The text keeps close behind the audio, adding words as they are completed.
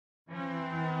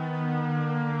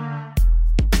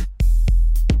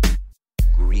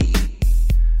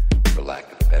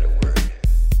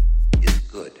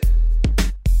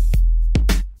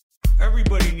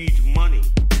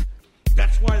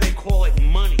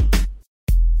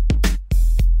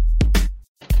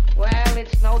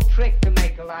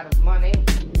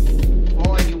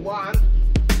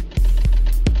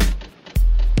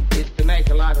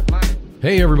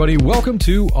Hey everybody, welcome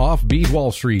to Offbeat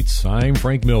Wall Streets. I'm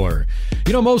Frank Miller.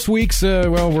 You know, most weeks,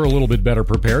 we're a little bit better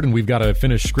prepared and we've got a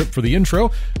finished script for the intro.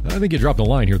 I think you dropped a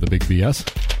line here, the big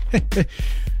BS.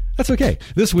 That's okay.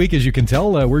 This week, as you can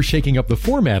tell, we're shaking up the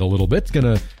format a little bit.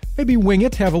 Gonna maybe wing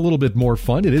it, have a little bit more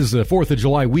fun. It is 4th of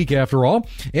July week after all.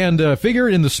 And figure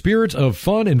in the spirit of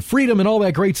fun and freedom and all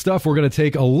that great stuff, we're going to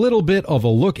take a little bit of a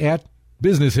look at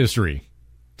business history.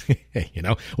 Hey, you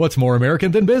know, what's more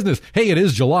American than business? Hey, it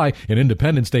is July and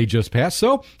Independence Day just passed.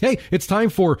 So, hey, it's time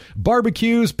for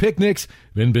barbecues, picnics,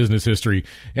 and business history.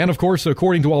 And of course,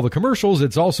 according to all the commercials,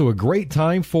 it's also a great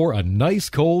time for a nice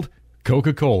cold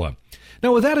Coca-Cola.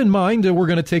 Now, with that in mind, we're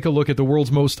going to take a look at the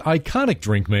world's most iconic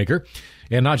drink maker.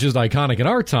 And not just iconic in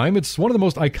our time, it's one of the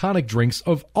most iconic drinks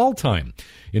of all time.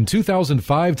 In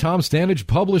 2005, Tom Standage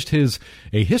published his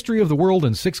A History of the World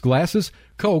in 6 Glasses.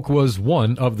 Coke was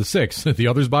one of the 6. The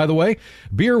others, by the way,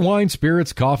 beer, wine,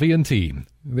 spirits, coffee, and tea.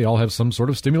 They all have some sort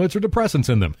of stimulants or depressants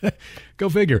in them. Go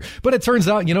figure. But it turns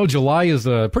out, you know, July is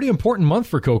a pretty important month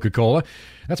for Coca-Cola.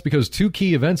 That's because 2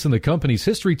 key events in the company's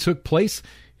history took place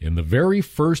in the very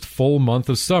first full month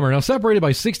of summer. Now, separated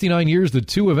by 69 years, the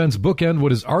 2 events bookend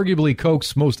what is arguably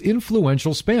Coke's most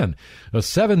influential span, a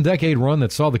 7-decade run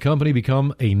that saw the company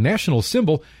become a national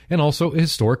symbol and also a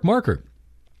historic marker.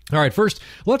 All right, first,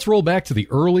 let's roll back to the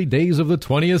early days of the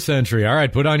 20th century. All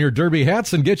right, put on your derby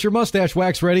hats and get your mustache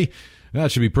wax ready. That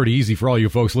should be pretty easy for all you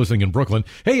folks listening in Brooklyn.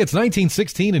 Hey, it's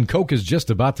 1916 and Coke is just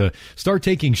about to start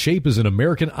taking shape as an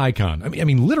American icon. I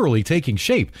mean, literally taking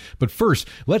shape. But first,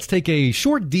 let's take a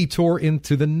short detour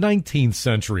into the 19th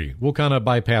century. We'll kind of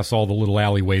bypass all the little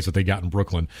alleyways that they got in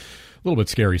Brooklyn. A little bit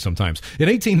scary sometimes. In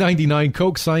 1899,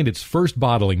 Coke signed its first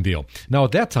bottling deal. Now,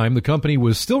 at that time, the company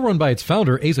was still run by its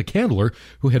founder, Asa Candler,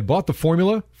 who had bought the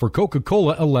formula for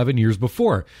Coca-Cola 11 years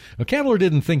before. Now, Candler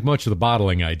didn't think much of the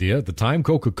bottling idea. At the time,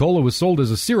 Coca-Cola was sold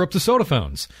as a syrup to soda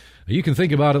fountains. You can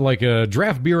think about it like a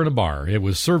draft beer in a bar. It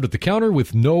was served at the counter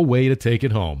with no way to take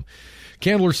it home.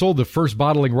 Candler sold the first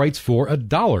bottling rights for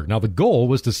 $1. Now, the goal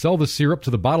was to sell the syrup to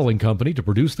the bottling company to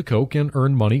produce the Coke and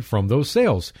earn money from those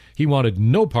sales. He wanted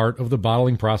no part of the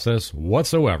bottling process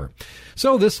whatsoever.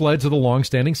 So this led to the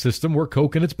long-standing system where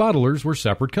Coke and its bottlers were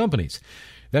separate companies.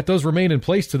 That does remain in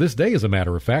place to this day, as a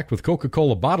matter of fact, with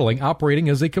Coca-Cola Bottling operating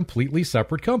as a completely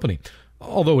separate company.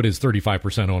 Although it is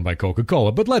 35% owned by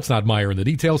Coca-Cola, but let's not mire in the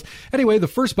details. Anyway, the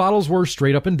first bottles were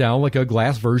straight up and down like a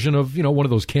glass version of, one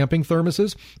of those camping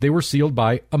thermoses. They were sealed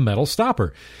by a metal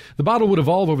stopper. The bottle would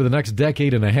evolve over the next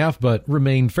decade and a half, but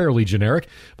remain fairly generic.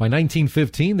 By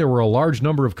 1915, there were a large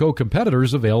number of Coke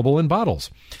competitors available in bottles.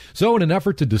 So in an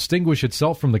effort to distinguish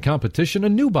itself from the competition, a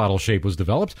new bottle shape was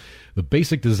developed. The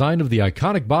basic design of the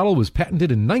iconic bottle was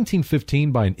patented in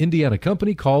 1915 by an Indiana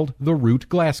company called the Root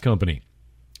Glass Company.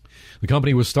 The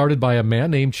company was started by a man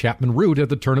named Chapman Root at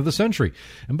the turn of the century,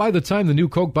 and by the time the new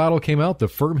Coke bottle came out, the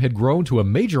firm had grown to a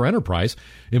major enterprise,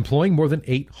 employing more than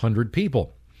 800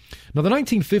 people. Now, the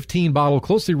 1915 bottle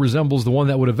closely resembles the one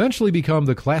that would eventually become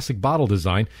the classic bottle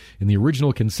design. In the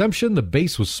original conception, the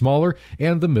base was smaller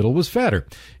and the middle was fatter.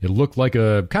 It looked like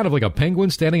kind of like a penguin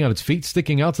standing on its feet,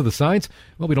 sticking out to the sides.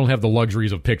 Well, we don't have the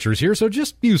luxuries of pictures here, so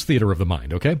just use theater of the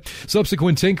mind, okay?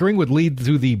 Subsequent tinkering would lead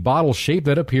to the bottle shape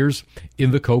that appears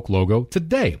in the Coke logo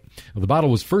today. Now, the bottle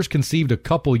was first conceived a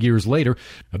couple years later.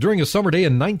 Now, during a summer day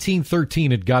in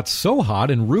 1913, it got so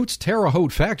hot in Root's Terre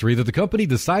Haute factory that the company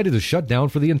decided to shut down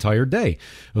for the entire day.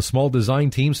 A small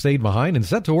design team stayed behind and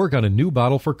set to work on a new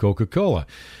bottle for Coca-Cola.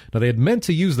 Now, they had meant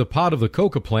to use the pod of the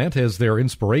coca plant as their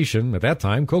inspiration. At that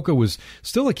time, coca was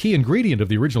still a key ingredient of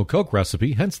the original Coke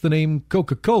recipe, hence the name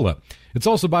Coca-Cola. It's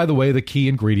also, by the way, the key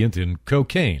ingredient in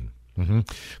cocaine.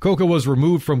 Coca was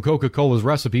removed from Coca-Cola's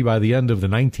recipe by the end of the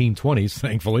 1920s,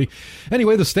 thankfully.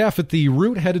 Anyway, the staff at the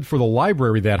Root headed for the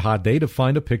library that hot day to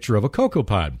find a picture of a cocoa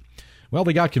pod. Well,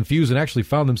 they got confused and actually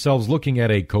found themselves looking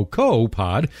at a cocoa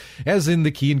pod, as in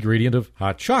the key ingredient of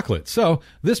hot chocolate. So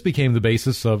this became the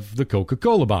basis of the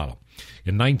Coca-Cola bottle.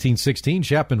 In 1916,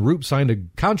 Chapman Root signed a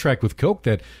contract with Coke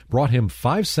that brought him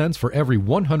 5 cents for every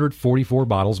 144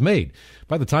 bottles made.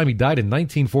 By the time he died in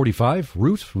 1945,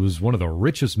 Root was one of the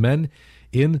richest men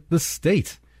in the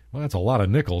state. Well, that's a lot of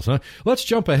nickels, huh? Let's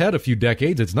jump ahead a few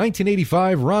decades. It's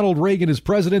 1985. Ronald Reagan is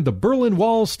president. The Berlin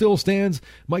Wall still stands.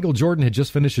 Michael Jordan had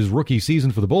just finished his rookie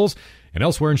season for the Bulls. And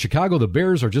elsewhere in Chicago, the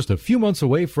Bears are just a few months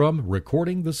away from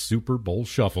recording the Super Bowl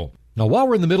Shuffle. Now, while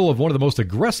we're in the middle of one of the most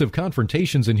aggressive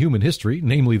confrontations in human history,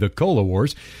 namely the Cola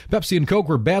Wars, Pepsi and Coke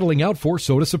were battling out for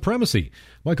soda supremacy.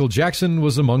 Michael Jackson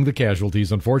was among the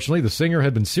casualties, unfortunately. The singer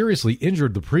had been seriously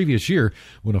injured the previous year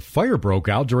when a fire broke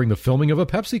out during the filming of a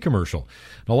Pepsi commercial.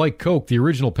 Now, like Coke, the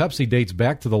original Pepsi dates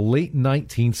back to the late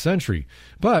 19th century.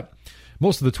 But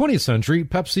Most of the 20th century,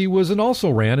 Pepsi was and also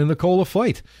ran in the cola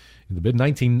fight. In the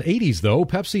mid-1980s, though,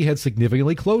 Pepsi had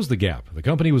significantly closed the gap. The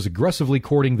company was aggressively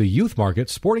courting the youth market,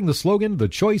 sporting the slogan, "The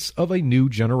choice of a new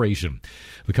generation."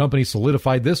 The company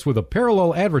solidified this with a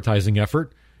parallel advertising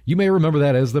effort. You may remember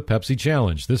that as the Pepsi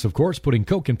Challenge. This, of course, putting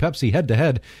Coke and Pepsi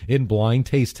head-to-head in blind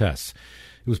taste tests.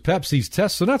 It was Pepsi's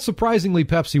test, so not surprisingly,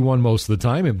 Pepsi won most of the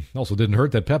time. It also didn't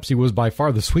hurt that Pepsi was by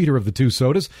far the sweeter of the two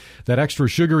sodas. That extra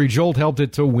sugary jolt helped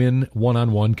it to win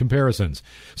one-on-one comparisons.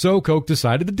 So Coke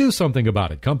decided to do something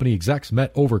about it. Company execs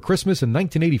met over Christmas in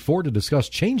 1984 to discuss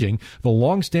changing the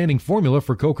long-standing formula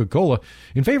for Coca-Cola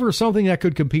in favor of something that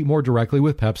could compete more directly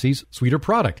with Pepsi's sweeter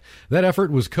product. That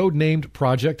effort was codenamed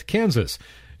Project Kansas.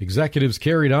 Executives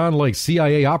carried on like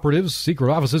CIA operatives.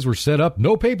 Secret offices were set up,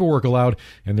 no paperwork allowed,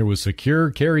 and there was secure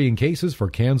carrying cases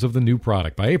for cans of the new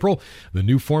product. By April, the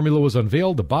new formula was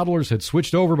unveiled. The bottlers had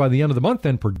switched over by the end of the month,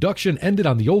 and production ended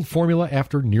on the old formula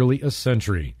after nearly a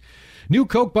century. New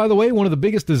Coke, by the way, one of the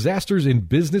biggest disasters in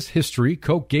business history.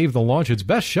 Coke gave the launch its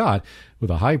best shot with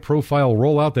a high-profile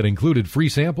rollout that included free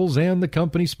samples and the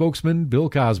company spokesman, Bill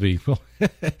Cosby. Well,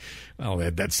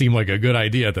 that seemed like a good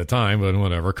idea at the time, but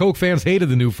whatever. Coke fans hated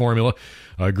the new formula.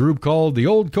 A group called the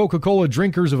Old Coca-Cola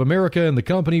Drinkers of America and the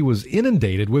company was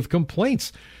inundated with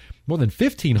complaints. More than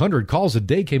 1,500 calls a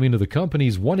day came into the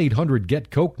company's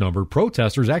 1-800-GET-COKE number.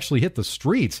 Protesters actually hit the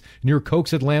streets near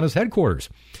Coke's Atlanta's headquarters.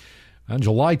 On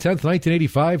July 10th,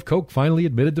 1985, Coke finally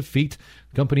admitted defeat.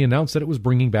 The company announced that it was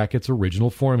bringing back its original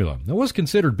formula. It was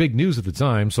considered big news at the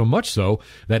time, so much so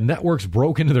that networks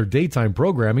broke into their daytime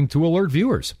programming to alert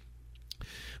viewers.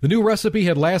 The new recipe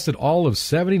had lasted all of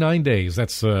 79 days.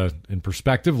 That's, in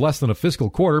perspective, less than a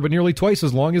fiscal quarter, but nearly twice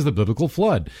as long as the biblical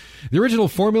flood. The original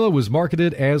formula was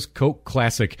marketed as Coke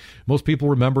Classic. Most people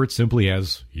remember it simply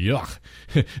as yuck.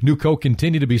 New Coke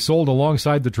continued to be sold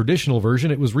alongside the traditional version.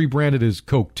 It was rebranded as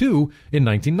Coke 2 in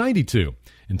 1992.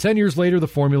 And 10 years later, the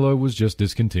formula was just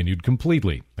discontinued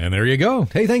completely. And there you go.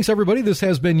 Hey, thanks, everybody. This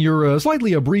has been your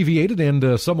slightly abbreviated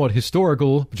and somewhat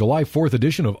historical July 4th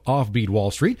edition of Offbeat Wall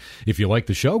Street. If you like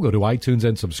the show, go to iTunes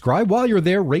and subscribe. While you're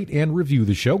there, rate and review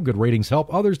the show. Good ratings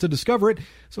help others to discover it,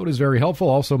 so it is very helpful.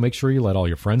 Also, make sure you let all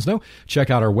your friends know. Check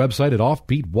out our website at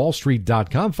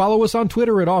offbeatwallstreet.com. Follow us on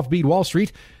Twitter at Offbeat Wall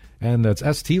Street. And that's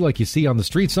ST like you see on the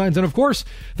street signs. And, of course,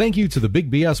 thank you to the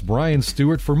Big BS Brian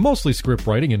Stewart for mostly script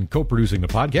writing and co-producing the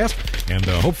podcast. And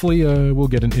hopefully we'll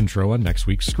get an intro on next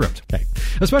week's script. Okay.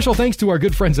 A special thanks to our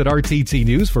good friends at RTT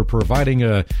News for providing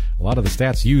a lot of the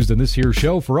stats used in this here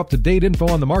show. For up-to-date info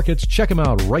on the markets, check them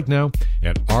out right now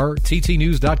at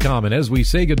rttnews.com. And as we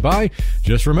say goodbye,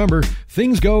 just remember,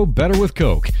 things go better with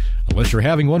Coke. Unless you're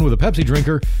having one with a Pepsi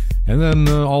drinker, and then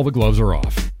all the gloves are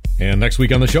off. And next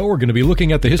week on the show, we're going to be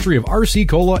looking at the history of RC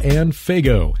Cola and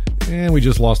Faygo. And we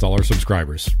just lost all our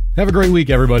subscribers. Have a great week,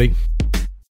 everybody.